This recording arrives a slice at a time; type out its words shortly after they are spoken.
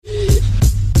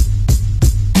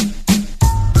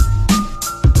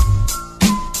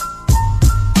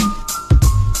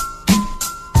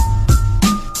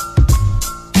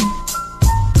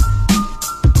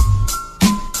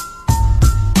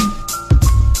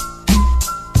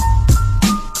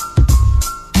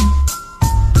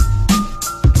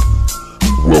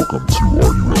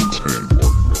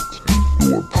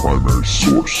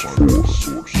music,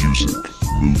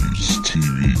 movies,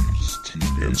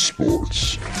 TV, and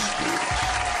sports.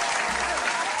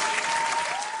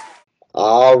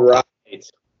 All right.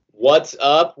 What's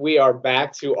up? We are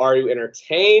back to Are You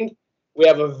Entertained? We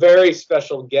have a very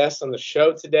special guest on the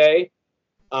show today.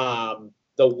 The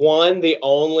one, the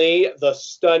only, the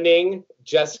stunning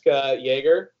Jessica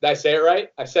Yeager. Did I say it right?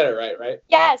 I said it right?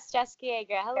 Yes, Jessica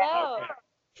Yeager. Hello. Okay.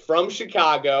 From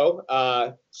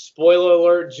Chicago. Spoiler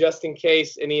alert, just in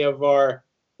case any of our,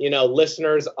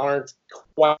 listeners aren't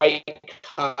quite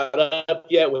caught up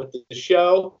yet with the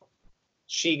show.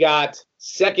 She got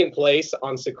second place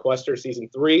on Sequester Season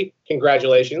 3.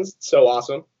 Congratulations. So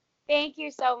awesome. Thank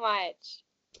you so much.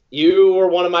 You were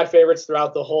one of my favorites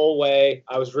throughout the whole way.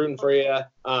 I was rooting for you.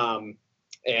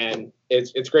 And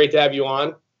it's great to have you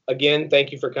on. Again,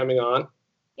 thank you for coming on.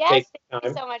 Yes, thank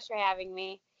you so much for having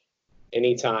me.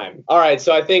 Anytime. All right,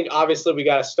 so I think obviously we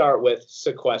got to start with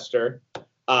Sequester.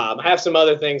 I have some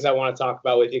other things I want to talk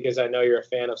about with you because I know you're a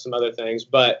fan of some other things,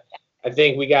 but I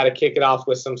think we got to kick it off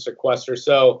with some Sequester.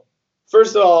 So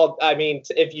first of all, I mean,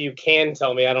 if you can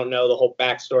tell me, I don't know the whole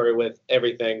backstory with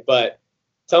everything, but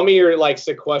tell me your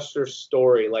Sequester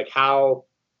story. Were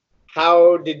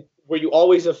you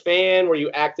always a fan? Were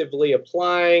you actively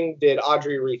applying? Did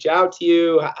Audrey reach out to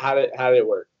you? How did it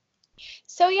work?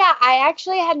 So yeah, I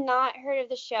actually had not heard of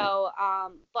the show,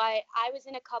 but I was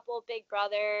in a couple Big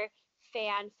Brother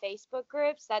fan Facebook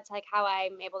groups. That's how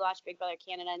I'm able to watch Big Brother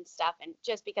Canada and stuff, and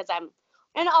just because I'm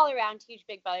an all-around huge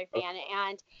Big Brother fan.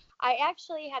 And I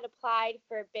actually had applied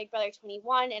for Big Brother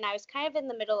 21, and I was kind of in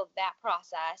the middle of that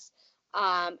process.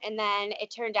 And then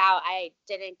it turned out I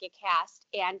didn't get cast.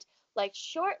 And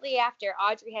shortly after,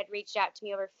 Audrey had reached out to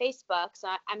me over Facebook. So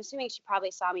I'm assuming she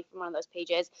probably saw me from one of those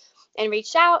pages and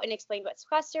reached out and explained what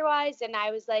Sequester was. And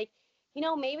I was like,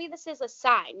 maybe this is a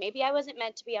sign. Maybe I wasn't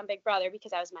meant to be on Big Brother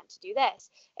because I was meant to do this.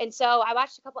 And so I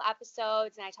watched a couple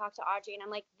episodes and I talked to Audrey and I'm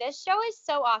like, this show is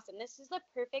so awesome. This is the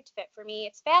perfect fit for me.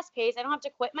 It's fast paced. I don't have to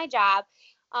quit my job.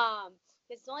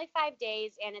 It's only 5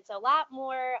 days and it's a lot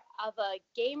more of a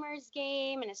gamer's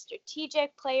game and a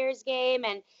strategic player's game.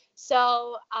 And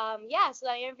so, so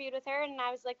I interviewed with her and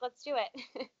I was like, let's do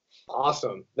it.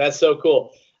 Awesome. That's so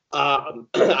cool.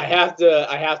 I have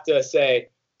to say,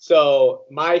 so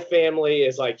my family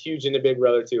is huge into Big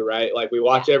Brother too, right? We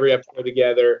watch every episode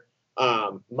together.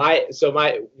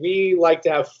 We like to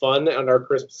have fun on our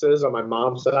Christmases on my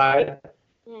mom's side.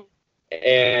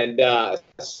 And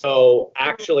so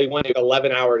actually went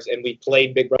 11 hours and we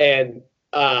played Big Brother and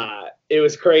it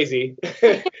was crazy.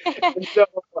 And so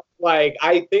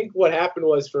I think what happened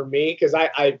was for me, because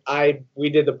we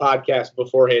did the podcast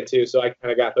beforehand too, so I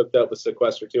kind of got hooked up with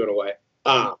Sequester too in a way.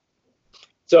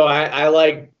 So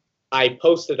I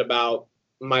posted about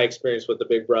my experience with the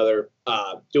Big Brother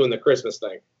doing the Christmas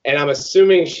thing. And I'm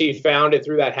assuming she found it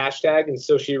through that hashtag, and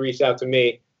so she reached out to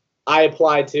me. I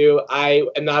applied to. I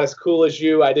am not as cool as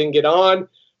you. I didn't get on.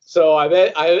 So I'm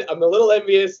a little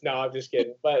envious. No, I'm just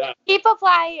kidding. But keep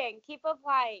applying.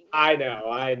 I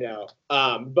know.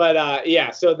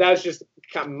 So that's just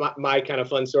my kind of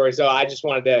fun story. So I just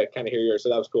wanted to kind of hear yours. So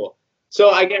that was cool.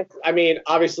 So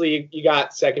obviously you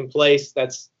got second place.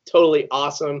 That's totally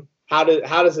awesome. How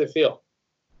does it feel?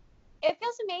 It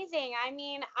feels amazing.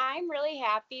 I'm really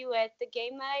happy with the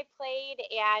game that I played,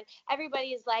 and everybody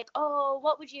is like, oh,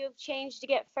 what would you have changed to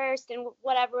get first and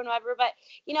whatever. But,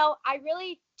 I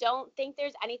really don't think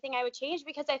there's anything I would change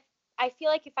because I feel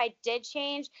like if I did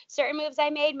change certain moves I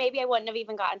made, maybe I wouldn't have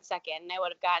even gotten second and I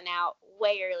would have gotten out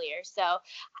way earlier. So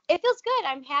it feels good.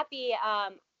 I'm happy.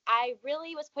 I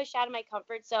really was pushed out of my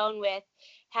comfort zone with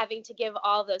having to give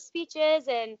all those speeches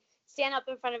and stand up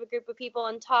in front of a group of people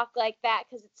and talk like that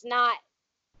because it's not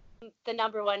the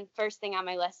number one first thing on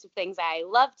my list of things I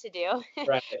love to do.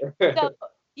 Right.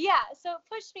 So it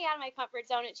pushed me out of my comfort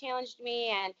zone. It challenged me,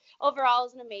 and overall it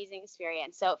was an amazing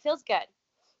experience. So it feels good.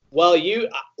 Well, you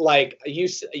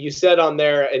said on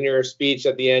there in your speech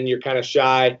at the end, you're kind of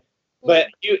shy, but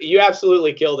you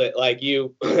absolutely killed it.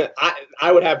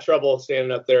 I would have trouble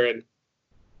standing up there and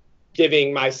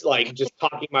giving my just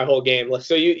talking my whole game.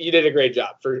 So you did a great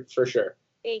job for sure.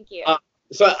 Thank you.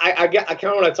 So I kind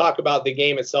of want to talk about the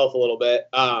game itself a little bit.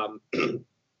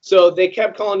 So they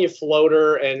kept calling you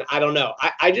floater, and I don't know.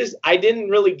 I didn't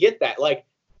really get that.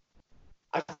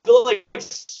 I feel like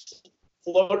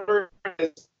floater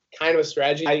is kind of a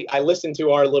strategy. I listened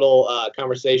to our little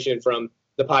conversation from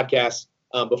the podcast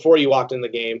before you walked in the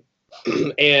game,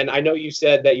 and I know you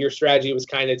said that your strategy was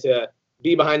kind of to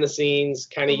be behind the scenes,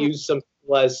 kind of use some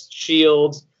less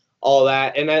shields, all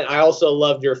that. And then I also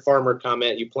loved your farmer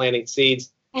comment, you planting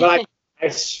seeds. But I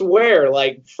swear,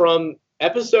 from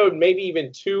episode maybe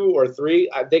even 2 or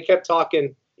 3, they kept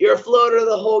talking, you're a floater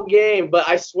the whole game. But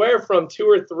I swear from 2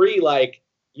 or 3, like,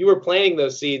 you were planting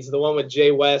those seeds, the one with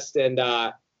Jay West and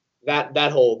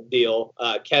that whole deal,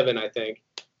 Kevin, I think.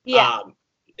 Yeah.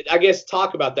 I guess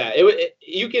talk about that.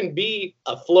 You can be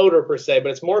a floater per se,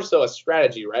 but it's more so a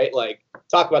strategy, right? Like,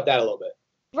 talk about that a little bit.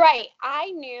 Right.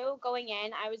 I knew going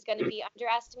in I was going to be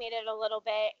underestimated a little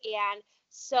bit. And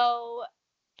so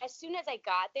as soon as I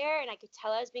got there and I could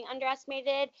tell I was being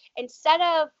underestimated, instead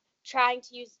of trying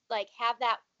to have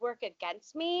that work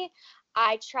against me,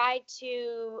 I tried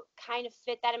to kind of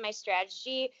fit that in my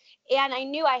strategy. And I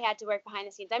knew I had to work behind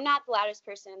the scenes. I'm not the loudest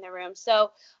person in the room.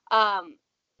 So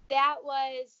that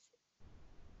was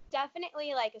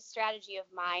definitely like a strategy of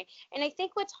mine. And I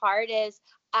think what's hard is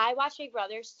I watch Big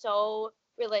Brother so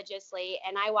religiously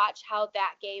and I watch how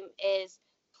that game is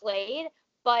played,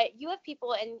 but you have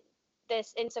people in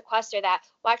Sequester that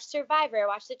watch Survivor,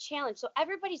 watch the challenge, so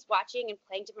everybody's watching and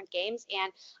playing different games.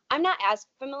 And I'm not as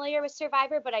familiar with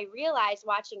Survivor, but I realized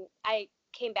I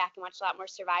came back and watched a lot more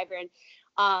Survivor,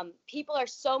 and people are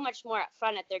so much more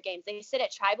upfront at their games. They sit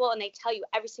at Tribal and they tell you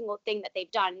every single thing that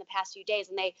they've done in the past few days,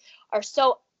 and they are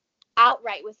so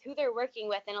outright with who they're working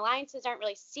with, and alliances aren't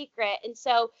really secret. And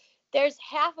so there's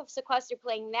half of Sequester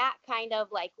playing that kind of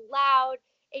like loud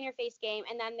in your face game,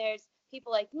 and then there's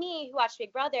people like me who watch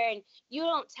Big Brother, and you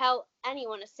don't tell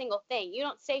anyone a single thing. You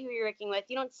don't say who you're working with,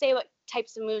 you don't say what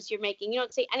types of moves you're making, you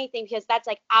don't say anything, because that's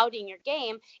like outing your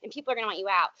game and people are going to want you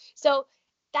out. So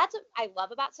that's what I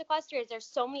love about Sequester, is there's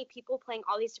so many people playing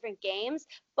all these different games,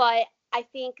 but I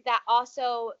think that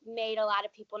also made a lot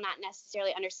of people not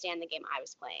necessarily understand the game I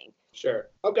was playing. Sure.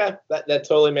 Okay. That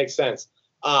totally makes sense.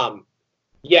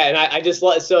 Yeah, and I just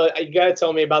so you got to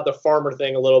tell me about the farmer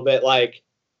thing a little bit. Like,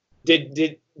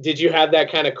 did you have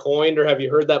that kind of coined, or have you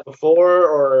heard that before?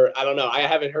 Or I don't know. I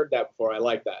haven't heard that before. I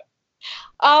like that.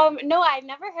 No, I've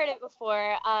never heard it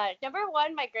before. Number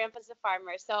one, my grandpa's a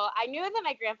farmer, so I knew that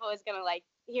my grandpa was gonna like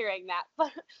hearing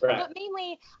that. Right. But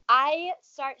mainly,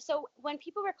 so when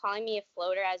people were calling me a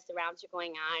floater as the rounds were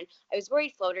going on, I was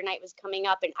worried floater night was coming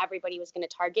up and everybody was gonna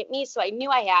target me. So I knew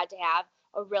I had to have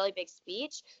a really big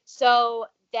speech. So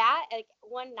that, like,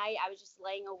 one night I was just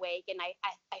laying awake and I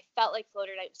felt like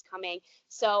floater night was coming.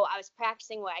 So I was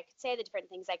practicing what I could say, the different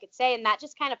things I could say, and that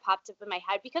just kind of popped up in my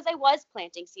head because I was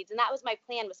planting seeds, and that was my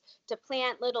plan, was to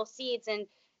plant little seeds and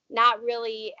not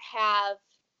really have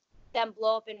them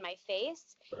blow up in my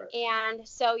face. Right. And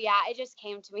so yeah, it just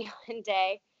came to me one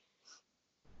day.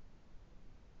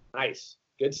 Nice.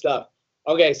 Good stuff.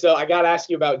 Okay, so I got to ask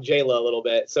you about Jayla a little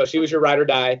bit. So she was your ride or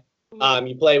die.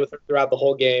 You played with her throughout the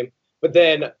whole game. But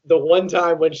then the one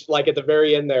time when she, like at the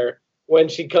very end there, when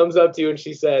she comes up to you and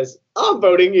she says, "I'm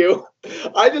voting you,"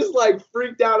 I just like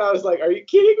freaked out. I was like, "Are you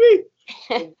kidding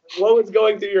me?" What was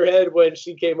going through your head when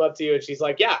she came up to you and she's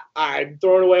like, "Yeah, I'm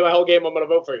throwing away my whole game. I'm going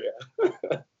to vote for you"?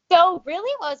 So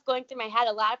really what was going through my head,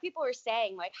 a lot of people were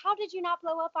saying, like, how did you not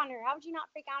blow up on her? How did you not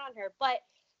freak out on her? But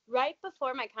right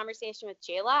before my conversation with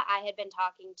Jayla, I had been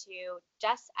talking to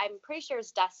I'm pretty sure it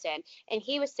was Dustin, and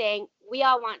he was saying, we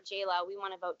all want Jayla. We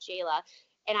want to vote Jayla.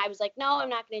 And I was like, no, I'm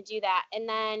not going to do that. And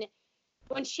then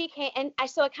when she came,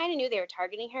 so I kind of knew they were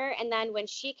targeting her. And then when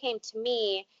she came to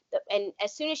me, and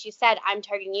as soon as she said, I'm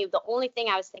targeting you, the only thing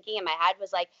I was thinking in my head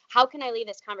was like, how can I leave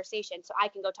this conversation so I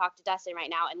can go talk to Dustin right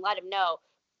now and let him know,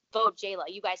 vote Jayla.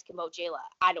 You guys can vote Jayla.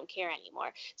 I don't care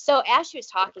anymore. So as she was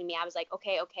talking to me, I was like,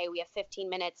 okay, we have 15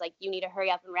 minutes. Like, you need to hurry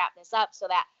up and wrap this up so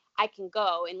that I can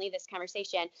go and leave this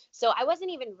conversation. So I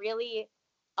wasn't even really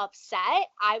upset.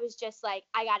 I was just like,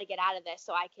 I got to get out of this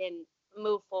so I can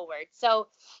move forward. So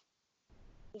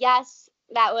yes,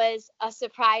 that was a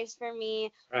surprise for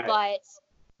me, right. But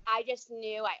I just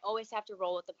knew I always have to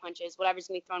roll with the punches, whatever's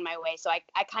going to be thrown my way. So I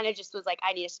kind of just was like,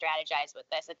 I need to strategize with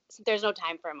this. There's no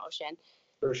time for emotion.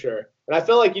 For sure. And I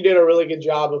feel like you did a really good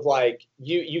job of like,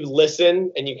 you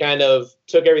listen and you kind of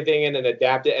took everything in and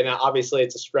adapted. And obviously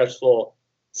it's a stressful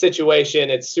situation.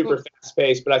 It's super fast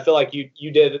paced, but I feel like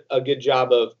you did a good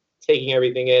job of taking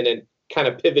everything in and kind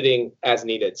of pivoting as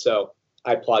needed. So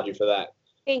I applaud you for that.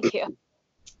 Thank you.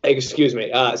 Excuse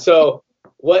me. So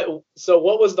what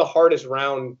was the hardest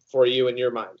round for you in your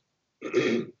mind?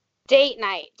 Date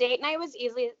night. Date night was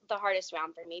easily the hardest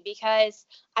round for me because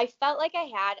I felt like I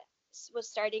was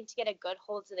starting to get a good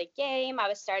hold of the game. I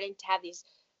was starting to have these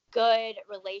good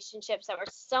relationships that were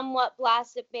somewhat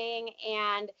blossoming.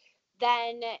 And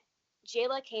then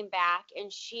Jayla came back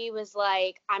and she was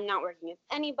like, I'm not working with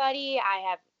anybody.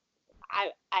 I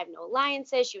have no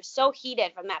alliances. She was so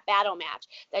heated from that battle match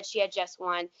that she had just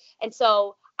won. And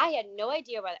so I had no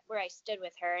idea where I stood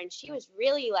with her. And she was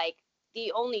really like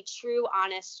the only true,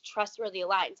 honest, trustworthy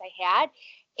alliance I had.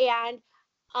 And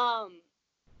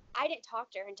I didn't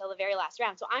talk to her until the very last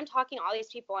round. So I'm talking to all these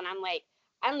people, and I'm like,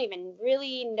 I don't even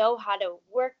really know how to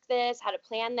work this, how to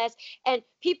plan this. And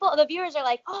the viewers are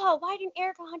like, oh, why didn't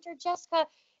Erica, Hunter, Jessica,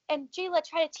 and Jayla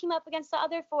try to team up against the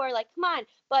other 4? Like, come on.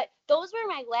 But those were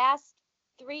my last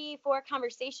 3-4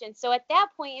 conversations. So at that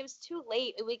point, it was too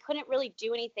late. We couldn't really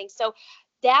do anything. So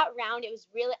that round, it was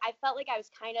really, I felt like I was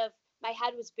my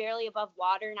head was barely above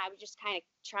water, and I was just kind of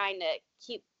trying to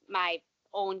keep my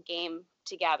own game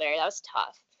together. That was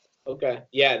tough. Okay.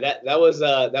 Yeah, that was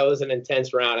an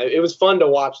intense round. It was fun to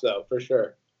watch though, for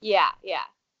sure. Yeah.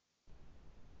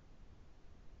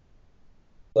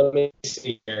 Let me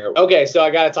see here. Okay, so I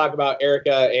got to talk about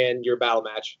Erica and your battle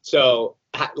match. So,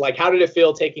 how did it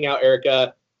feel taking out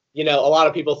Erica? You know, a lot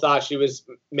of people thought she was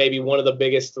maybe one of the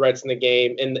biggest threats in the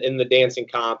game in the dancing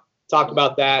comp. Talk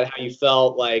about that. How you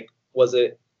felt? Like, was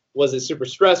it super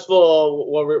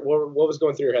stressful? What was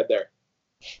going through your head there?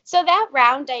 So that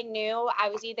round, I knew I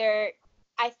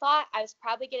thought I was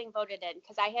probably getting voted in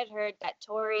because I had heard that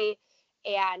Tori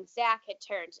and Zach had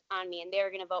turned on me and they were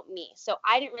going to vote me. So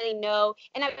I didn't really know.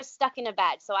 And I was stuck in a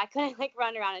bed. So I couldn't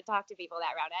run around and talk to people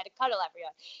that round. I had to cuddle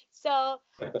everyone. So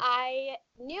I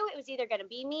knew it was either going to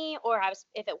be me or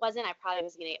if it wasn't, I probably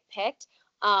was going to get picked.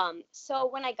 So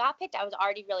when I got picked, I was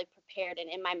already really prepared. And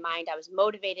in my mind, I was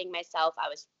motivating myself. I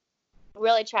was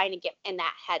really trying to get in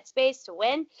that headspace to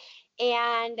win.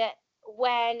 And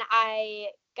when I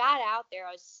got out there,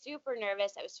 I was super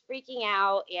nervous. I was freaking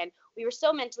out, and we were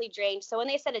so mentally drained. So when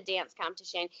they said a dance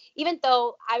competition, even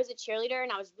though I was a cheerleader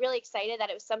and I was really excited that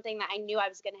it was something that I knew I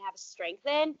was going to have strength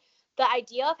in, the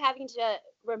idea of having to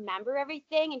remember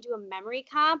everything and do a memory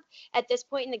comp at this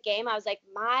point in the game, I was like,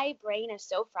 my brain is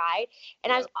so fried.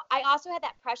 And I also had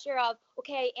that pressure of,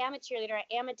 okay, I am a cheerleader,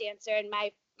 I am a dancer, and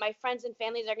my friends and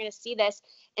families are going to see this.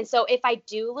 And so if I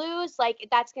do lose,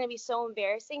 that's going to be so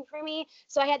embarrassing for me.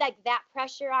 So I had that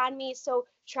pressure on me. So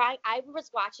I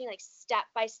was watching step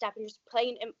by step and just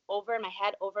playing it over in my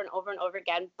head over and over and over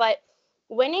again. But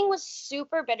winning was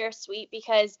super bittersweet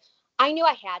because I knew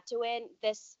I had to win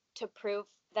this to prove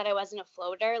that I wasn't a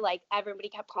floater. Everybody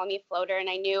kept calling me a floater, and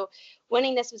I knew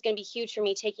winning this was going to be huge for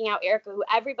me. Taking out Erica, who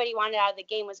everybody wanted out of the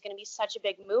game, was going to be such a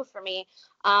big move for me.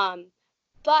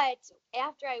 But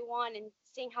after I won and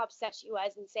seeing how upset she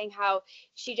was and saying how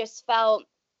she just felt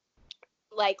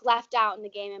left out in the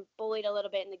game and bullied a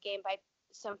little bit in the game by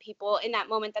some people in that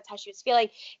moment, that's how she was feeling.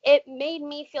 It made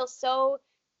me feel so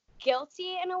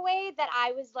guilty in a way that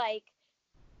I was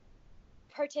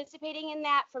participating in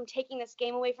that from taking this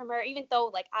game away from her, even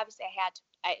though obviously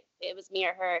it was me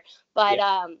or her. But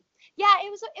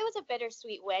it was a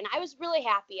bittersweet win. I was really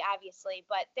happy, obviously,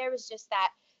 but there was just that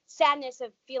sadness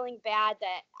of feeling bad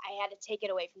that I had to take it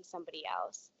away from somebody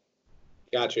else.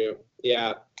 Got you.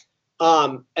 Yeah.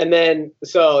 And then,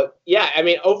 so, yeah, I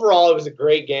mean, overall, it was a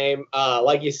great game.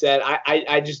 Like you said,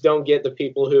 I just don't get the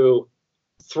people who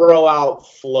throw out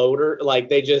floater.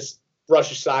 They just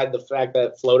brush aside the fact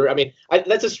that floater, I mean,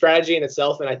 that's a strategy in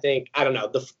itself. And I think, I don't know,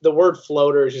 the word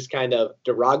floater is just kind of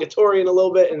derogatory in a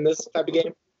little bit in this type of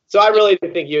game. So I really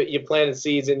think you planted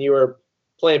seeds and you were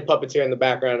playing puppeteer in the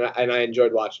background, and I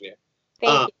enjoyed watching you.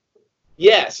 Thank you.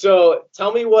 Yeah, so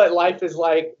tell me what life is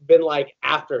been like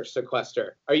after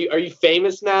Sequester. Are you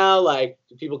famous now?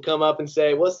 Do people come up and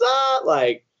say, "What's up?"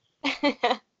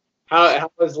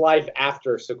 How is life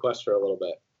after Sequester a little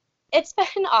bit? It's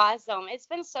been awesome. It's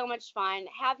been so much fun.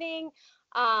 Having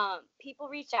people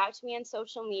reach out to me on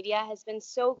social media has been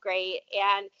so great,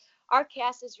 and our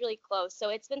cast is really close. So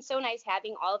it's been so nice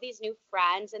having all of these new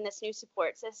friends and this new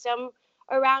support system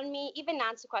around me. Even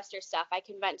non-Sequester stuff I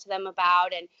can vent to them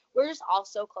about, and we're just all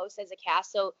so close as a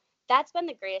cast. So that's been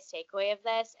the greatest takeaway of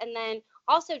this. And then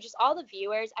also just all the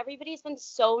viewers, everybody's been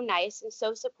so nice and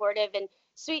so supportive and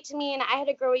sweet to me. And I had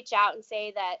a girl reach out and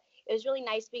say that it was really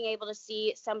nice being able to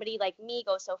see somebody like me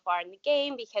go so far in the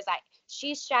game because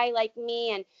she's shy like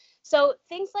me. And so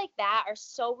things like that are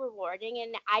so rewarding,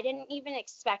 and I didn't even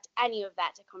expect any of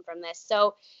that to come from this.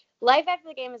 So life after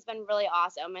the game has been really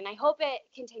awesome, and I hope it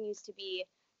continues to be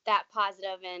that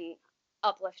positive and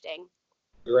uplifting.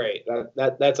 Great.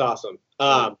 That's awesome.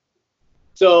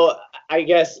 So I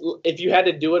guess if you had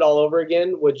to do it all over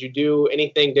again, would you do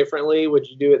anything differently? Would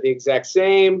you do it the exact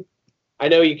same? I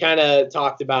know you kind of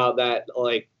talked about that,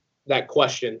 that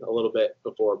question a little bit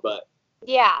before, but.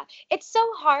 Yeah, it's so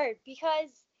hard because,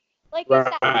 like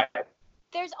right. I said,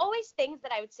 there's always things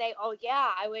that I would say, oh yeah,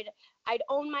 I'd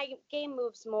own my game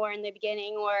moves more in the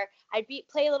beginning, or I'd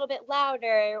play a little bit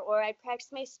louder, or I'd practice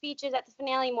my speeches at the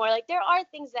finale more. There are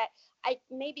things that I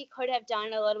maybe could have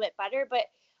done a little bit better, but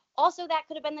also that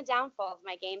could have been the downfall of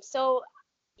my game. So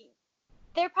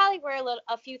there probably were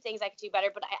a few things I could do better,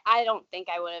 but I don't think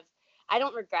I would have. I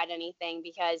don't regret anything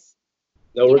because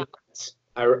No regrets.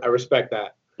 I respect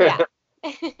that. Yeah.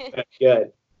 That's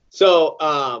good. So,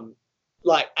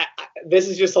 like, this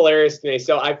is just hilarious to me.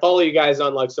 So I follow you guys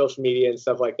on like social media and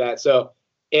stuff like that. So,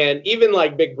 and even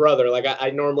like Big Brother, like I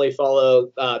normally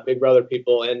follow Big Brother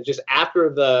people, and just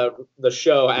after the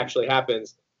show actually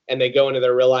happens and they go into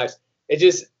their real lives,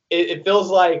 it feels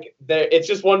like it's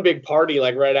just one big party.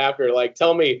 Like right after, like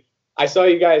tell me, I saw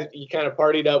you guys, you kind of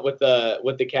partied up with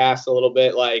the cast a little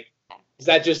bit. Like, is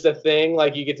that just a thing?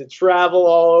 Like you get to travel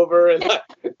all over, and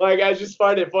like I just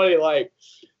find it funny. Like,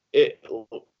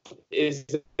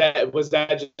 was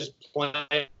that just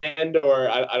planned, or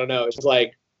I don't know? It's just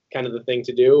like kind of the thing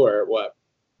to do, or what?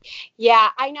 Yeah,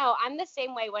 I know. I'm the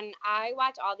same way. When I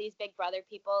watch all these Big Brother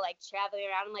people like traveling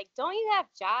around, I'm like, don't you have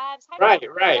jobs? How do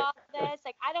you do all this?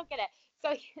 Like, I don't get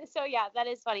it. So yeah, that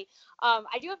is funny.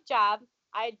 I do have a job.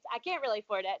 I can't really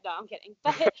afford it. No, I'm kidding.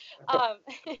 But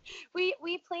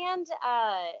we planned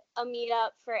a meetup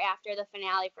for after the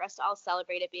finale for us to all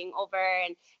celebrate it being over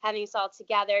and having us all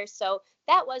together. So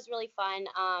that was really fun.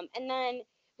 And then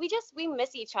we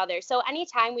miss each other. So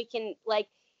anytime we can like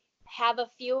have a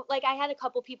few, like I had a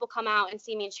couple people come out and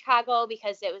see me in Chicago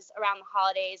because it was around the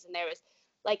holidays, and there was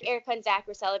like Erica and Zach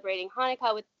were celebrating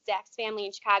Hanukkah with Zach's family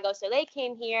in Chicago, so they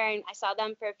came here and I saw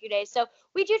them for a few days. So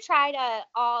we do try to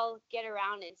all get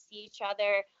around and see each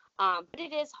other, but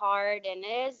it is hard and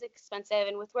it is expensive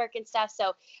and with work and stuff,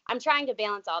 so I'm trying to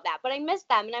balance all that. But I miss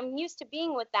them, and I'm used to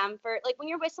being with them for, like, when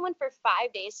you're with someone for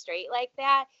 5 days straight like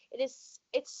that, it's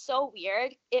so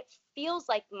weird. It feels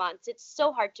like months. It's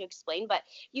so hard to explain, but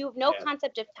you have no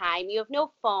concept of time. You have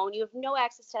no phone. You have no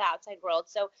access to the outside world.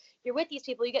 So you're with these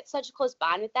people. You get such a close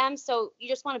bond with them. So you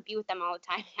just want to be with them all the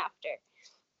time after.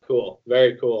 Cool.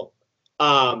 Very cool.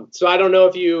 So I don't know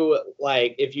if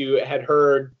you had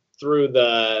heard through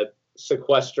the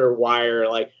Sequester Wire.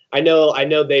 Like I know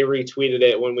they retweeted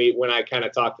it when I kind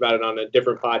of talked about it on a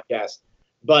different podcast.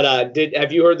 But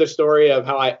have you heard the story of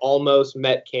how I almost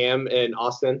met Cam in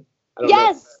Austin? I don't know.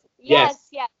 Yes.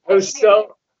 It was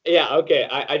so, yeah, okay.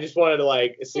 I just wanted to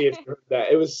like see if you heard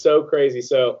that. It was so crazy.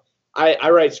 So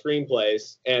I write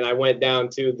screenplays, and I went down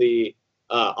to the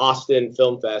Austin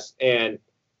Film Fest, and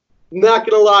not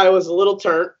gonna lie, I was a little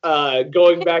turnt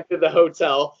going back to the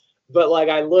hotel. But like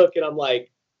I look and I'm like,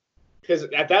 because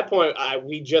at that point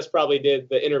we just probably did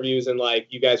the interviews and like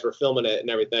you guys were filming it and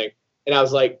everything, and I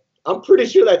was like, I'm pretty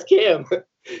sure that's Cam.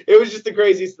 It was just the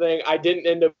craziest thing. I didn't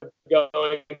end up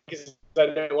going because I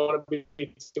didn't want to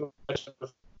be too much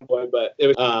of a boy, but it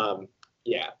was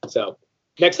yeah. So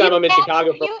next time I'm in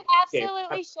Chicago, you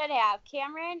absolutely should have.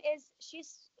 Cameron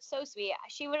she's so sweet.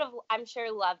 She would have, I'm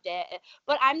sure, loved it.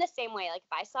 But I'm the same way. Like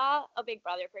if I saw a Big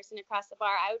Brother person across the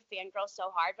bar, I would fangirl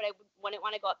so hard, but I wouldn't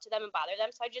want to go up to them and bother them.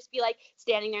 So I'd just be like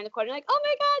standing there in the corner, like, oh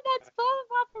my God, that's blah blah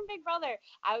blah from Big Brother.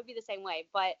 I would be the same way.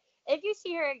 But if you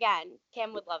see her again,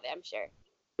 Cam would love it, I'm sure.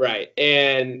 Right.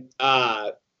 And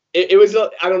it was,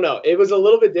 I don't know, it was a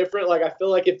little bit different. Like, I feel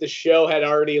like if the show had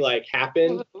already like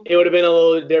happened, it would have been a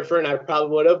little bit different. I probably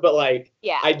would have, but like,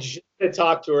 yeah, I just had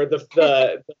talked to her.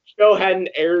 The show hadn't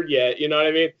aired yet. You know what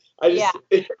I mean?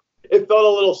 It felt a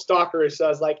little stalkerish. So I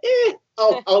was like,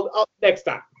 I'll next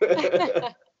time.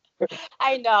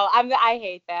 I know. I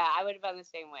hate that. I would have been the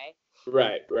same way.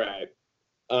 Right.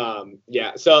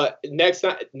 Yeah. So next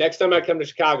time I come to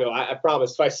Chicago, I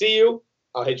promise, if I see you,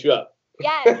 I'll hit you up.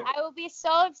 Yes, I will be so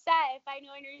upset if I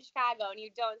know you're in Chicago and you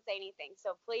don't say anything.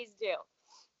 So please do.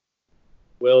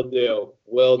 Will do.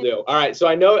 All right. So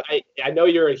I know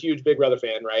you're a huge Big Brother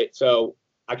fan, right? So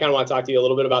I kind of want to talk to you a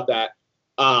little bit about that.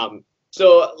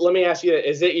 So let me ask you: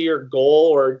 is it your goal,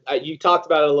 or you talked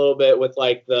about it a little bit with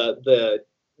like the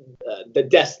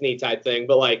Destiny type thing,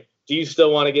 but like, do you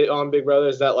still want to get on Big Brother?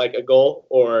 Is that like a goal,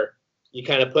 or you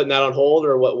kind of putting that on hold,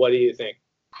 or what do you think?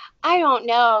 I don't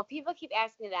know. People keep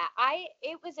asking me that.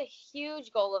 It was a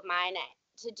huge goal of mine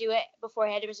to do it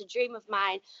beforehand. It was a dream of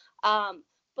mine.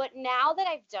 But now that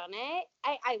I've done it,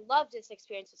 I love this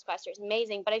experience with Sequester. It's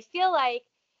amazing. But I feel like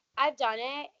I've done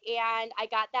it and I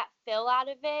got that fill out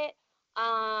of it.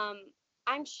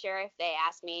 I'm sure if they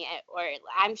asked me, or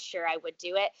I'm sure I would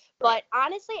do it. But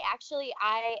honestly, actually,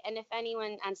 and if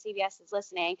anyone on CBS is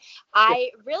listening, I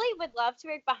really would love to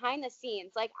work behind the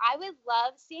scenes. Like, I would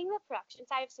love seeing the production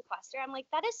side of Sequester. I'm like,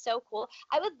 that is so cool.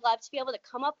 I would love to be able to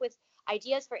come up with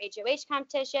ideas for HOH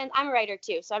competitions. I'm a writer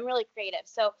too, so I'm really creative.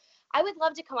 So I would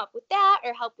love to come up with that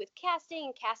or help with casting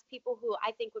and cast people who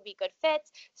I think would be good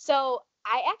fits. So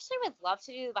I actually would love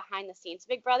to do the behind the scenes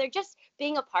Big Brother, just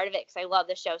being a part of it because I love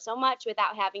the show so much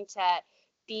without having to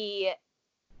be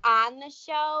on the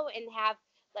show and have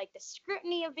like the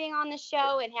scrutiny of being on the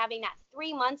show and having that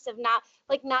 3 months of not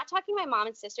talking to my mom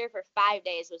and sister for 5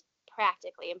 days was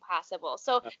practically impossible.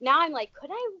 So now I'm like,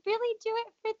 could I really do it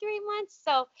for 3 months?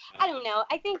 So I don't know.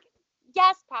 I think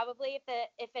yes, probably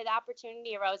if an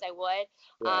opportunity arose, I would.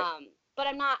 Right. But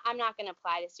I'm not going to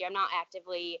apply this year. I'm not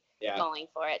actively going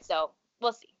for it. So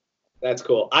we'll see. That's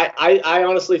cool. I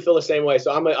honestly feel the same way.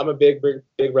 So I'm a big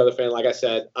Brother fan, like I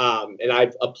said. And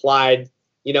I've applied,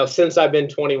 since I've been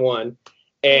 21.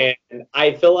 And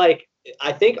I feel like,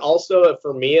 I think also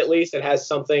for me at least, it has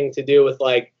something to do with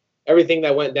like everything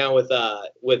that went down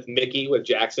with Mickey, with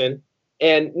Jackson.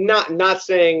 And not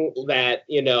saying that,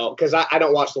 because I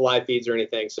don't watch the live feeds or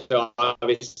anything. So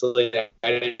obviously I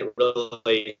didn't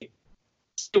really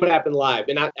see what happened live.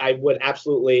 And I would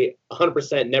absolutely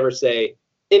 100% never say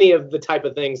any of the type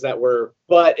of things that were,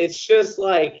 but it's just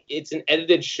like, it's an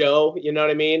edited show, you know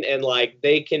what I mean? And like,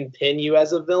 they can pin you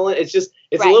as a villain. It's right.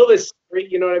 A little bit scary,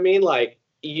 you know what I mean? Like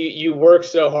you work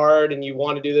so hard and you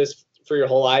want to do this for your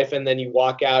whole life. And then you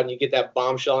walk out and you get that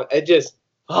bombshell. It just,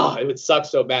 it would suck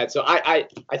so bad. So I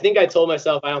think I told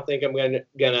myself, I don't think I'm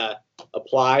gonna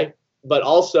apply, but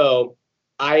also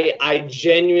I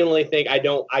genuinely think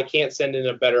I can't send in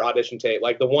a better audition tape.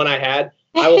 Like the one I had,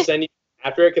 I will send you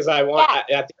after it because I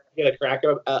think I get a crack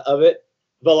of it.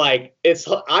 But like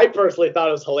I personally thought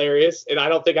it was hilarious, and I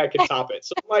don't think I could top it.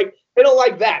 So I'm like, I don't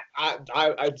like that.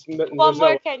 What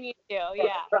more can you do?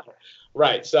 Yeah.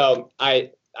 Right. So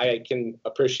I can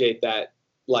appreciate that.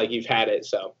 Like you've had it.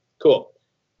 So cool.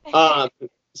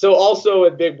 So also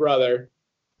with Big Brother,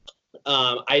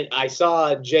 I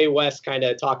saw Jay West kind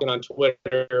of talking on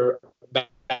Twitter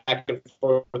back and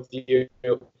forth with you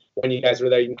when you guys were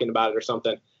there thinking about it or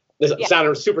something. This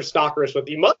sounded super stalkerish. What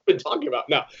you must have been talking about.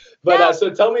 No, but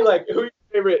so tell me, like,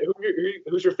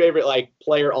 who's your favorite like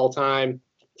player all time?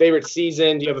 Favorite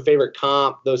season? Do you have a favorite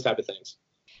comp? Those type of things.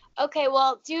 Okay,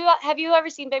 well, have you ever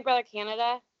seen Big Brother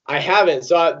Canada? I haven't.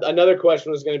 So another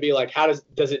question was going to be like, how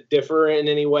does it differ in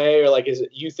any way, or like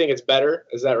you think it's better?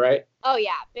 Is that right? Oh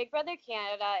yeah, Big Brother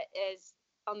Canada is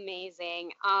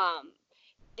amazing.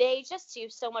 They just do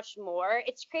so much more.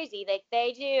 It's crazy. Like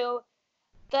they do,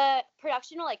 the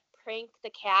production will like prank the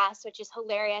cast, which is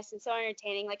hilarious and so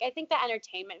entertaining. Like I think the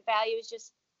entertainment value is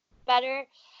just better.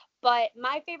 But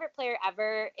my favorite player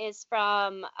ever is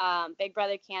from Big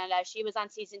Brother Canada. She was on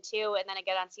season 2 and then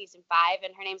again on season 5,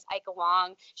 and her name's Ika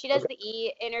Wong. She does the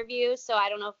E interview, so I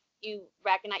don't know if you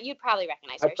recognize. You'd probably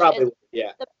recognize her. I probably would,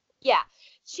 yeah. Yeah,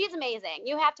 she's amazing.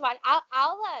 You have to watch.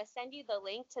 I'll send you the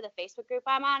link to the Facebook group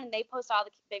I'm on, and they post all the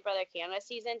Big Brother Canada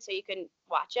seasons, so you can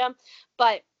watch them.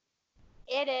 But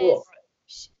it is, cool.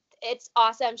 It's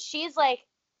awesome. She's like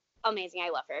amazing. I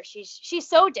love her. She's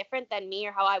so different than me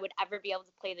or how I would ever be able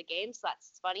to play the game, so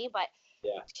that's funny, but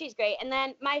she's great. And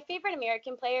then my favorite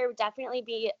American player would definitely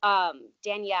be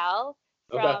Danielle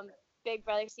from Big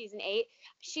Brother season 8.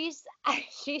 She's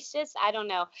just, I don't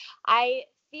know, I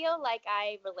feel like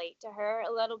I relate to her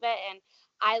a little bit, and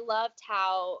I loved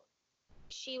how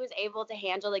she was able to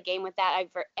handle the game with that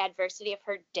adversity of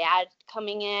her dad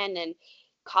coming in and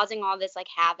causing all this like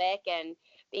havoc and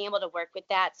being able to work with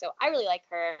that. So I really like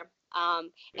her.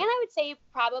 And I would say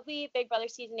probably Big Brother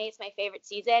season 8 is my favorite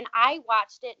season. I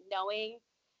watched it knowing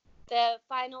the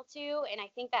final 2, and I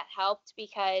think that helped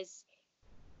because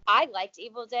I liked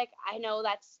Evil Dick. I know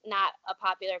that's not a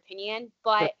popular opinion,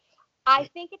 but I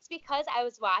think it's because I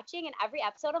was watching, and every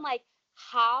episode I'm like,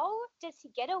 how does he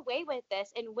get away with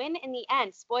this and win in the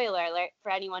end? Spoiler alert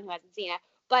for anyone who hasn't seen it.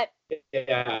 But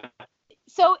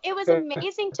so it was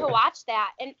amazing to watch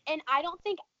that, and I don't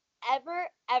think ever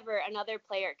another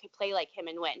player could play like him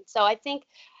and win. So I think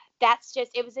that's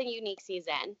just, it was a unique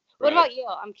season. What about you?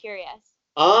 I'm curious.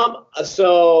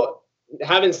 So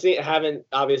haven't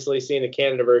obviously seen the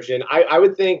Canada version. I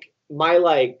would think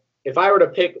if I were to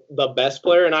pick the best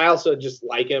player, and I also just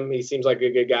like him, he seems like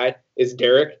a good guy, is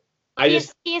Derek.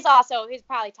 He's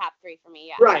probably top 3 for me,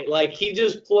 yeah. Right, like he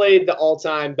just played the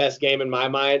all-time best game in my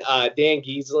mind. Dan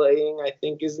Giesling, I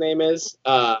think his name is.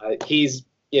 He's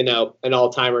an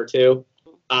all-timer too.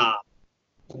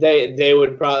 They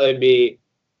would probably be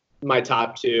my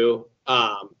top 2.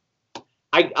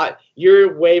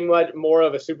 You're way much more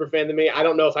of a super fan than me. I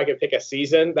don't know if I could pick a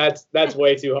season. That's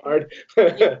way too hard.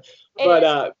 But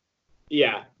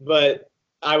but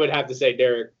I would have to say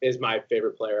Derek is my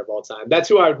favorite player of all time. That's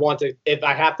who I would want to, if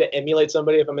I have to emulate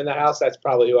somebody, if I'm in the house, that's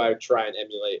probably who I would try and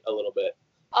emulate a little bit.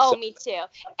 Oh, so. Me too.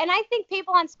 And I think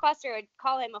people on Sequester would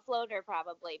call him a floater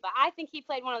probably, but I think he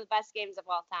played one of the best games of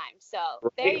all time. So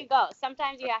there you go.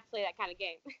 Sometimes you have to play that kind of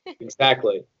game.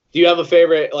 Exactly. Do you have a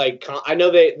favorite, like, I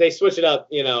know they switch it up,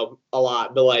 you know, a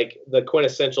lot, but like the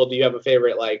quintessential, do you have a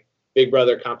favorite, like, Big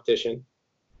Brother competition?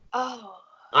 Oh,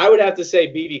 I would have to say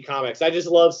BB Comics. I just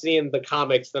love seeing the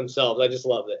comics themselves. I just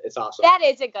love it. It's awesome. that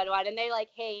is a good one. And they're like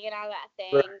hanging on that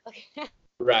thing.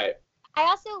 Right. I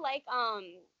also like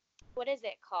what is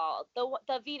it called?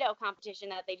 The veto competition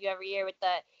that they do every year with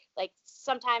the like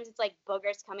sometimes it's like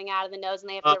boogers coming out of the nose and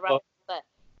they have to run the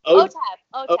OTEP.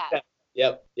 OTEP.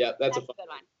 Yep. That's a fun good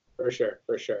one.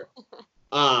 For sure.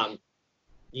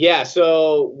 Yeah.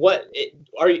 So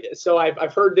are you? So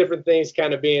I've heard different things,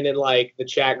 kind of being in like the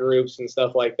chat groups and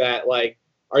stuff like that. Like,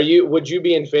 would you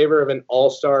be in favor of an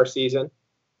all-star season?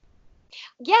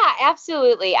 Yeah,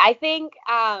 absolutely. I think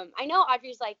I know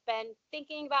Audrey's like been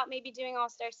thinking about maybe doing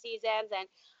all-star seasons, and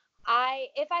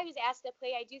if I was asked to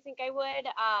play, I do think I would.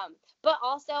 But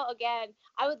also, again,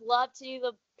 I would love to do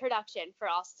the production for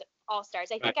all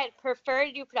stars. I think I'd prefer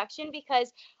to do production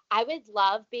because I would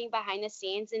love being behind the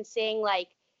scenes and seeing like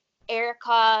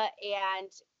Erica and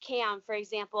Cam, for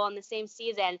example, in the same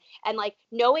season, and like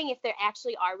knowing if they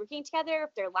actually are working together,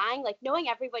 if they're lying, like knowing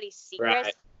everybody's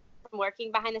secrets from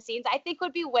working behind the scenes, I think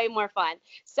would be way more fun.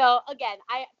 So again,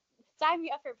 I sign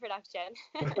me up for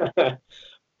production.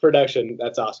 Production.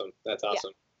 That's awesome. Yeah.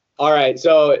 All right.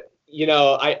 So, you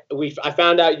know, I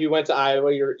found out you went to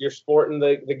Iowa. You're sporting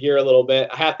the gear a little bit.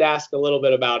 I have to ask a little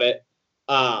bit about it.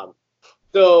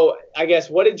 So I guess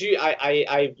what did you?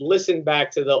 I listened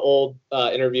back to the old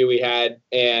interview we had,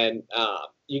 and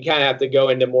you kind of have to go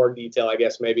into more detail, I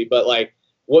guess maybe. But like,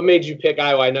 what made you pick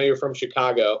Iowa? I know you're from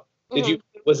Chicago. Did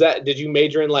you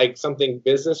major in like something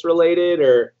business related,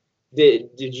 or did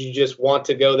you just want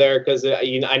to go there because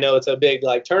I know it's a big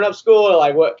like turn up school, or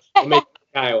like what made you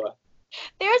pick Iowa?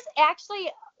 There's actually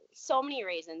so many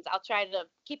reasons. I'll try to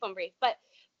keep them brief, but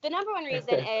the number one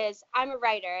reason is I'm a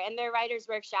writer, and their Writers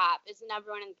Workshop is the number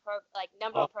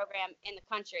one program in the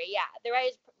country. Yeah, the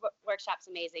Writers Workshop's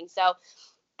amazing. So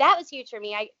that was huge for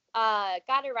me. I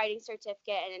got a writing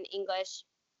certificate and an English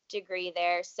degree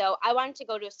there. So I wanted to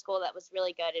go to a school that was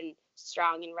really good and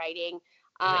strong in writing.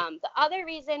 The other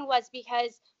reason was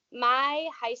because my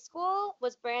high school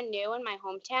was brand new in my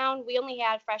hometown. We only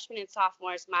had freshmen and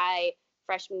sophomores my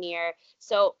freshman year.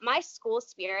 So my school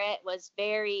spirit was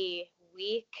very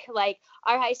weak. Like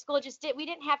our high school we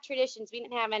didn't have traditions. We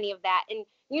didn't have any of that. And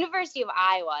University of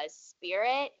Iowa's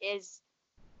spirit is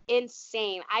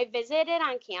insane. I visited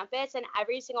on campus, and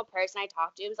every single person I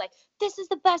talked to was like, this is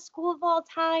the best school of all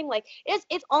time. Like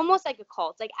it's almost like a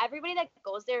cult. Like everybody that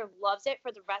goes there loves it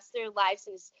for the rest of their lives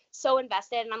and is so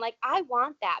invested. And I'm like, I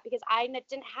want that because I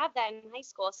didn't have that in high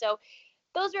school. So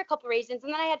those were a couple reasons.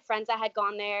 And then I had friends that had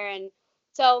gone there, and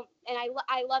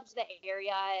I loved the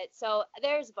area. So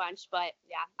there's a bunch, but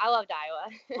yeah, I loved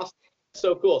Iowa.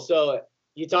 So cool. So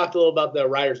you talked a little about the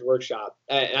Writers Workshop.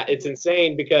 It's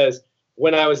insane because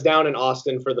when I was down in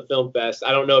Austin for the film fest,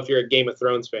 I don't know if you're a Game of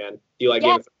Thrones fan. Do you like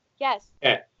Game of Thrones? Yes.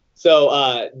 Okay.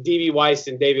 So D.B. Weiss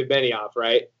and David Benioff,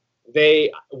 right?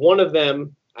 One of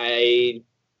them, I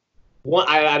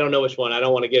don't know which one. I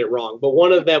don't want to get it wrong, but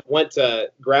one of them went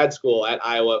to grad school at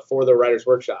Iowa for the Writers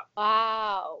Workshop.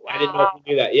 Wow. I didn't know if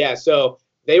you knew that. Yeah. So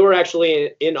they were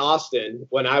actually in Austin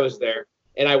when I was there,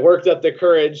 and I worked up the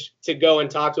courage to go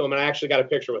and talk to them, and I actually got a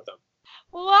picture with them.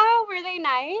 Wow. Were they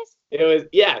nice? It was,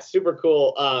 yeah, super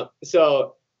cool.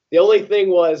 So the only thing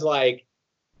was like,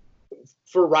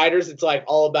 for writers, it's like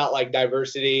all about like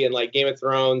diversity, and like Game of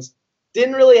Thrones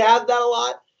didn't really have that a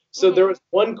lot. So there was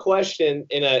one question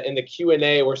in the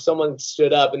Q&A where someone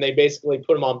stood up and they basically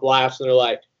put them on blast, and they're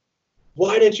like,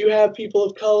 why didn't you have people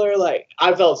of color? Like,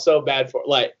 I felt so bad for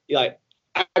I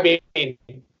mean,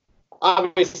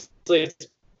 obviously it's a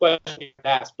question you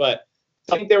ask, but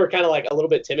I think they were kind of like a little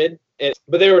bit timid,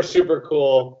 but they were super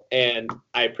cool, and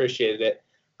I appreciated it.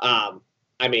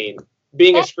 I mean,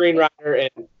 being a screenwriter,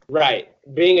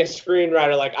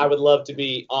 like I would love to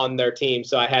be on their team,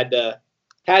 so I had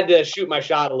to shoot my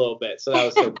shot a little bit. So that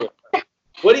was so cool.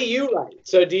 What do you write?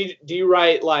 So do you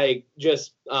write like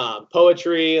just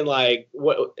poetry, and like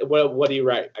what do you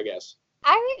write, I guess?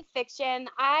 I write fiction.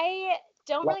 I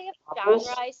don't really have a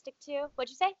genre I stick to. What'd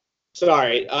you say?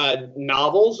 Sorry,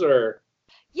 novels or?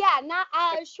 Yeah, not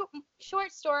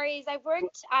short stories. I've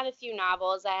worked on a few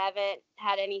novels. I haven't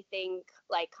had anything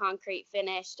like concrete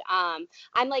finished. I'm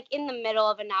like in the middle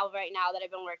of a novel right now that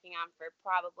I've been working on for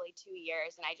probably 2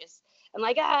 years, and I'm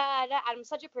like, I'm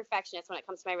such a perfectionist when it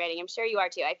comes to my writing. I'm sure you are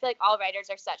too. I feel like all writers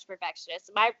are such perfectionists.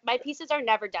 My pieces are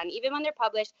never done, even when they're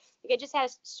published. Like I just had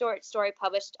a short story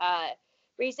published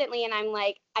recently, and I'm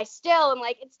like, it's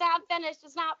not finished.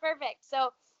 It's not perfect.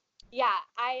 So yeah,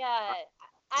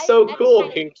 So cool.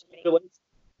 Congratulations.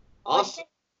 Awesome.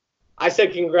 I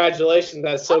said congratulations.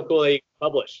 That's so cool that you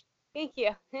published. Thank you.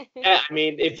 Yeah, I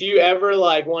mean, if you ever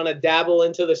like want to dabble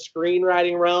into the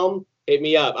screenwriting realm, hit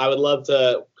me up. I would love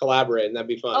to collaborate, and that'd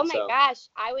be fun. Oh my gosh,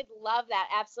 I would love that.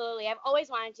 Absolutely. I've always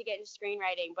wanted to get into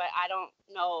screenwriting, but I don't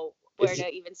know where to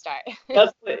even start.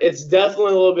 It's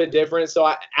definitely a little bit different.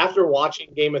 So after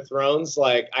watching Game of Thrones,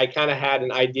 like I kind of had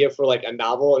an idea for like a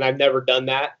novel, and I've never done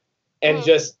that. And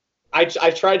just I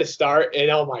tried to start, and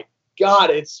oh my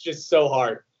God, it's just so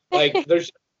hard. Like there's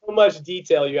so much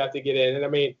detail you have to get in, and I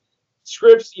mean,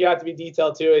 scripts you have to be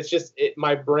detailed too. It's just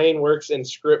my brain works in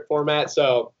script format,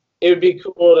 so it would be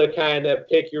cool to kind of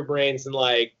pick your brains and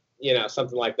like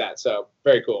something like that. So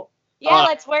very cool. Yeah,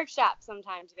 let's workshop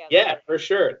sometime together. Yeah, for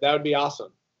sure. That would be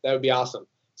awesome.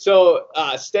 So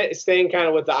staying kind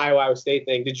of with the Iowa State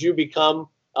thing, did you become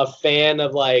a fan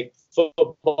of like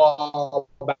football,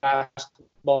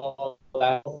 basketball,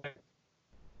 that?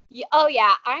 Oh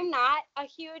yeah, I'm not a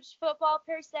huge football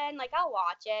person. Like I'll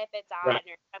watch it if it's on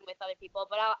or I'm with other people,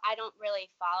 but I don't really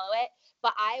follow it.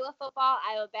 But Iowa football,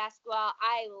 Iowa basketball,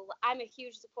 I'm a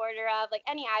huge supporter of like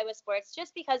any Iowa sports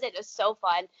just because it is so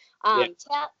fun.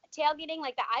 Tailgating,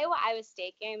 like the Iowa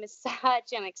State game is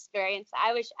such an experience.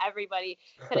 I wish everybody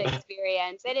could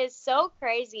experience. It is so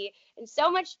crazy and so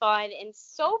much fun and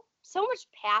so much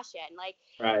passion. Like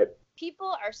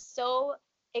people are so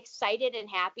excited and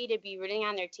happy to be rooting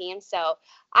on their team. So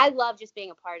I love just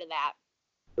being a part of that.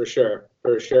 For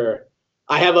sure.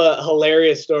 I have a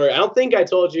hilarious story. I don't think I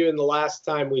told you in the last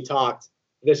time we talked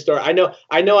this story. I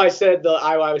know I said the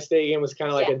Iowa State game was kind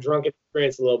of like a drunken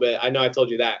experience a little bit. I know I told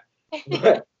you that.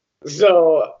 But,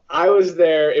 so I was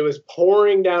there. It was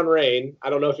pouring down rain. I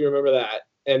don't know if you remember that.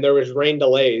 And there was rain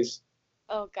delays.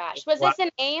 Oh gosh. Was this in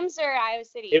Ames or Iowa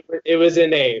City? It was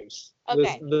in Ames.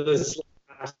 Okay.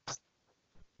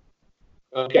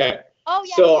 Okay. Oh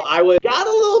yeah. So I got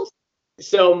a little.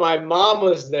 So my mom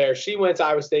was there. She went to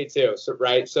Iowa State too.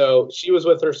 So she was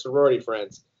with her sorority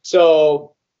friends.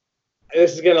 So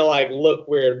this is gonna like look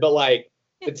weird, but like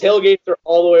the tailgates are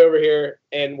all the way over here,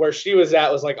 and where she was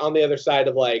at was like on the other side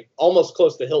of like almost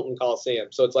close to Hilton Coliseum.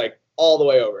 So it's like all the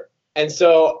way over. And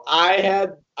so I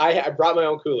brought my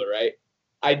own cooler, right?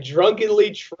 I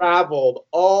drunkenly traveled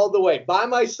all the way by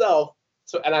myself.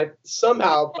 So, and I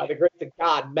somehow, by the grace of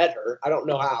God, met her. I don't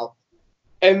know how.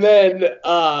 And then,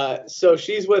 so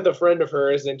she's with a friend of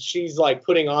hers, and she's like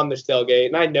putting on this tailgate,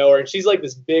 and I know her, and she's like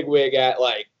this big wig at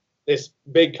like this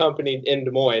big company in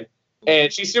Des Moines,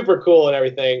 and she's super cool and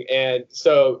everything. And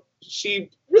so she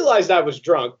realized I was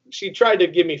drunk. She tried to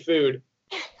give me food,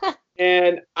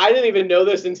 and I didn't even know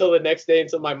this until the next day,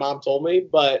 until my mom told me.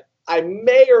 But I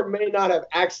may or may not have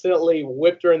accidentally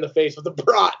whipped her in the face with a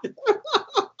brat.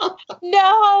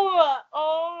 No!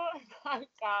 Oh my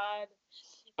God!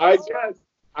 I guess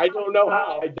I don't know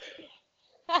how.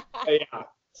 Yeah.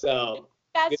 So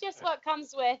that's just what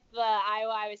comes with the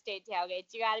Iowa State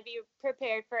tailgates. You got to be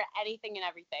prepared for anything and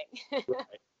everything.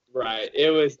 Right. It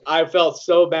was. I felt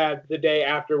so bad the day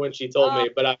after when she told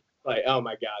me, but I was like, oh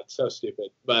my God, so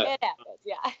stupid. But it happens.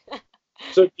 Yeah.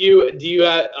 So do you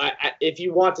have? If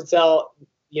you want to tell,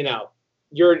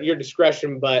 your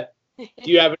discretion, but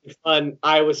do you have any fun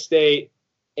Iowa State,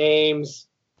 Ames,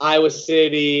 Iowa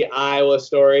City, Iowa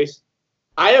stories?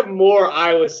 I have more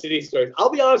Iowa City stories.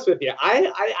 I'll be honest with you.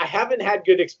 I haven't had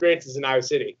good experiences in Iowa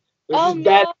City.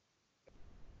 Bad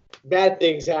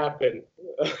things happen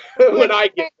when I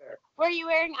get there. Were you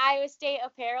wearing Iowa State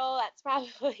apparel? That's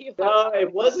probably. No,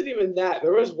 it wasn't even that.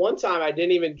 There was one time I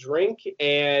didn't even drink,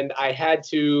 and I had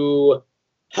to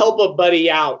help a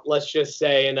buddy out, let's just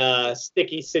say, in a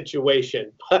sticky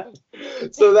situation.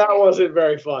 So that wasn't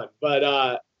very fun.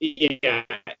 But yeah,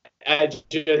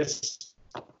 there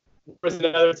was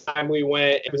another time we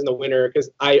went. It was in the winter because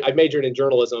I majored in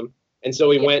journalism. And so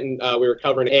we went and we were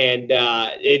covering it, and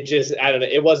it just, I don't know,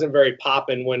 it wasn't very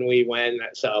popping when we went,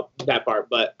 so that part.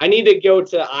 But I need to go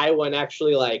to Iowa and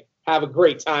actually, like, have a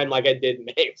great time like I did in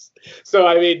Ames. So,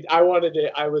 I mean, I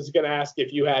was going to ask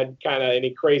if you had kind of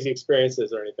any crazy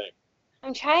experiences or anything.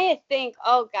 I'm trying to think.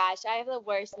 Oh, gosh, I have the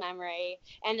worst memory.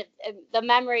 And the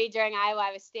memory during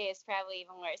Iowa State is probably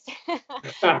even worse.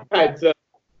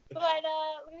 But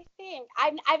let me think.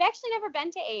 I've actually never been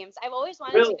to Ames. I've always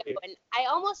wanted to go, and I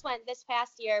almost went this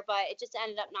past year, but it just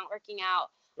ended up not working out.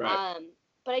 Right.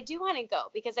 But I do want to go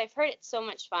because I've heard it's so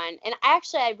much fun. And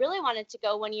I really wanted to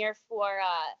go one year for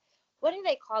what do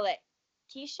they call it?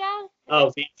 Keisha?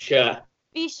 Oh, Visha.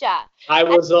 Visha. I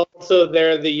was also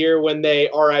there the year when they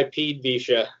RIP'd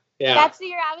Visha. Yeah. That's the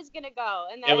year I was gonna go,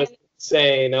 and then it was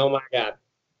insane. Oh my God.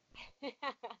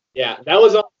 Yeah, that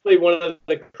was honestly one of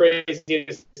the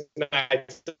craziest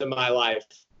nights of my life.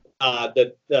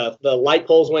 the light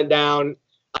poles went down.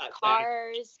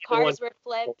 Cars were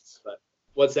flipped.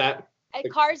 What's that?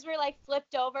 Cars were like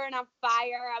flipped over and on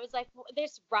fire. I was like,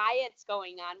 there's riots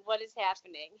going on. What is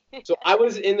happening? So I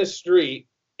was in the street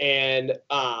and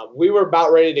we were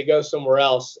about ready to go somewhere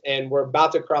else, and we're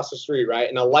about to cross the street, right?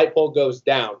 And a light pole goes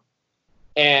down,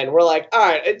 and we're like, all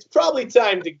right, it's probably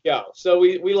time to go. So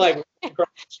we like across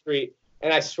the street,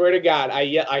 and I swear to God,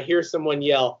 I hear someone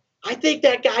yell, I think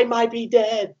that guy might be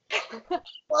dead.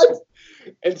 What?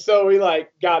 And so we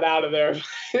like got out of there.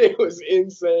 It was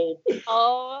insane.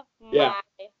 Oh my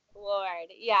Lord.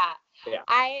 Yeah.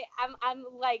 I'm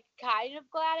like kind of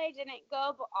glad I didn't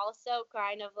go, but also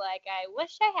kind of like I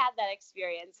wish I had that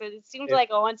experience. It seems like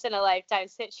a once in a lifetime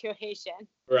situation.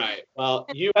 Right. Well,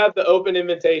 you have the open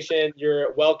invitation.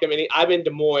 You're welcome. I'm in Des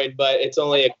Moines, but it's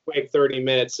only a quick 30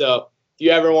 minutes. So if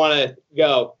you ever want to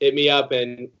go, hit me up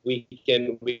and we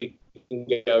can go.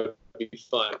 It'll be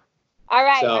fun. All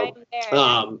right, so, I'm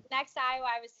there. Next Iowa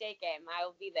State game, I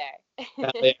will be there.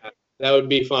 Yeah, that would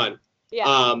be fun.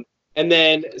 Yeah. And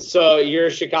then, so you're a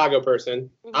Chicago person.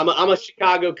 Mm-hmm. I'm a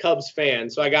Chicago Cubs fan,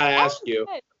 so I gotta ask you,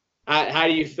 how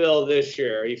do you feel this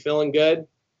year? Are you feeling good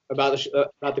about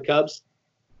the Cubs?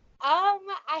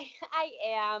 I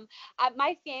am.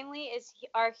 My family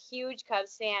are huge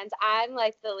Cubs fans. I'm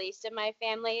like the least of my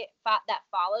family that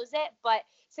follows it, but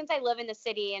since I live in the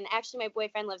city, and actually my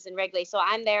boyfriend lives in Wrigley, so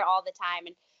I'm there all the time,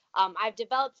 and I've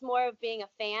developed more of being a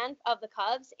fan of the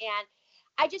Cubs, and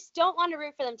I just don't want to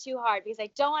root for them too hard because I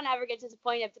don't want to ever get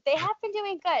disappointed, but they have been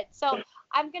doing good. So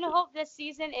I'm going to hope this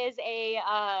season is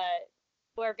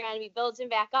we're going to be building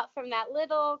back up from that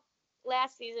little.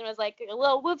 Last season was like a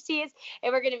little whoopsies,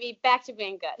 and we're going to be back to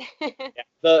being good.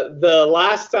 The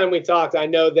last time we talked, I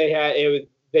know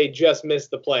they just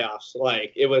missed the playoffs.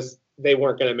 Like they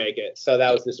weren't going to make it, so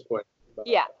that was disappointing.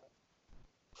 Yeah.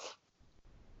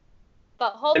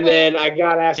 But hopefully. And then I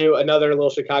got to ask you another little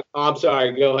Chicago. Oh, I'm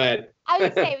sorry. Go ahead. I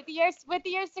would say with the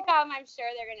years to come, I'm sure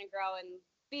they're going to grow and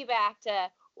be back to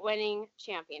winning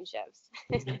championships.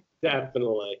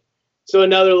 Definitely. So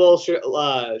another little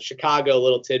Chicago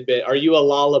little tidbit. Are you a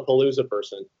Lollapalooza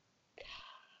person?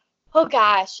 Oh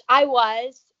gosh, I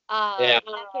was back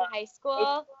in high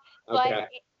school, but okay.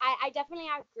 I definitely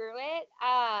outgrew it.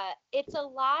 It's a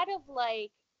lot of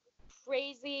like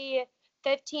crazy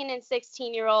 15 and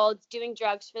 16-year-olds doing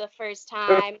drugs for the first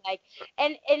time, like,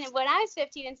 and when I was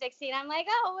 15 and 16, I'm like,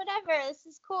 oh, whatever, this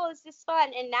is cool, this is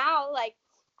fun, and now like.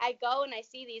 I go and I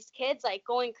see these kids like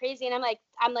going crazy, and I'm like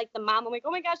the mom. I'm like, oh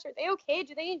my gosh, are they okay?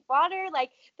 Do they need water? Like,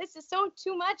 this is so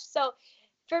too much. So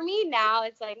for me now,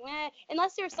 it's like,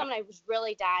 unless there was someone I was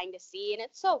really dying to see, and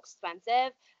it's so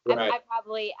expensive, right.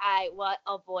 I would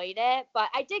avoid it. But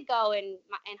I did go in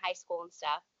high school and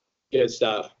stuff. Good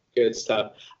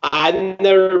stuff. I've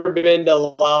never been to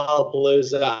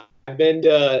Lollapalooza. I've been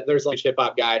to, there's like a hip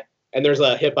hop guy, and there's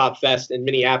a hip hop fest in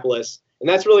Minneapolis. And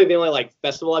that's really the only like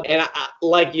festival. And I,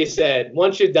 like you said,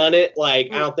 once you've done it,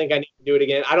 like I don't think I need to do it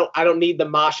again. I don't need the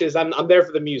moshes. I'm there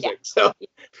for the music. Yeah. So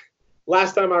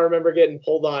last time I remember getting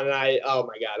pulled on, and oh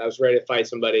my God, I was ready to fight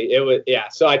somebody. It was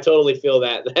So I totally feel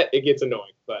that it gets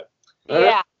annoying, but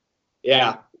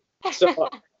yeah. So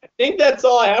I think that's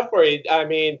all I have for you. I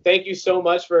mean, thank you so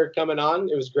much for coming on.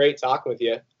 It was great talking with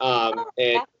you. And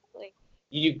definitely.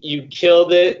 You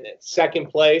killed it.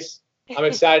 Second place. I'm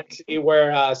excited to see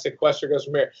where Sequester goes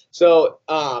from here. So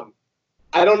I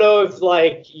don't know if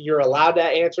like you're allowed to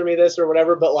answer me this or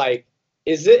whatever, but like,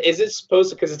 is it supposed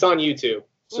to, because it's on YouTube,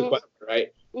 Sequester,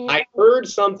 right? Mm-hmm. I heard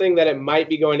something that it might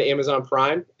be going to Amazon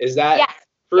Prime. Is that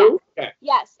true? Yes. Okay.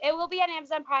 Yes, it will be on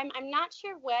Amazon Prime. I'm not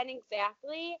sure when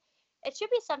exactly. It should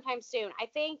be sometime soon. I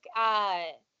think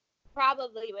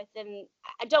probably within,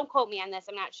 don't quote me on this,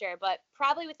 I'm not sure, but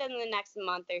probably within the next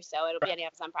month or so, it'll be on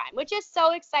Amazon Prime, which is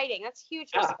so exciting. That's huge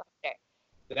for Sequester.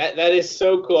 That is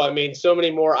so cool. I mean, so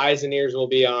many more eyes and ears will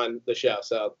be on the show.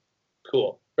 So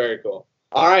cool. Very cool.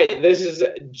 All right. This is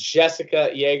Jessica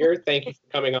Yeager. Thank you for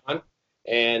coming on,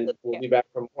 and we'll be back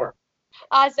for more.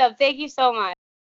 Awesome. Thank you so much.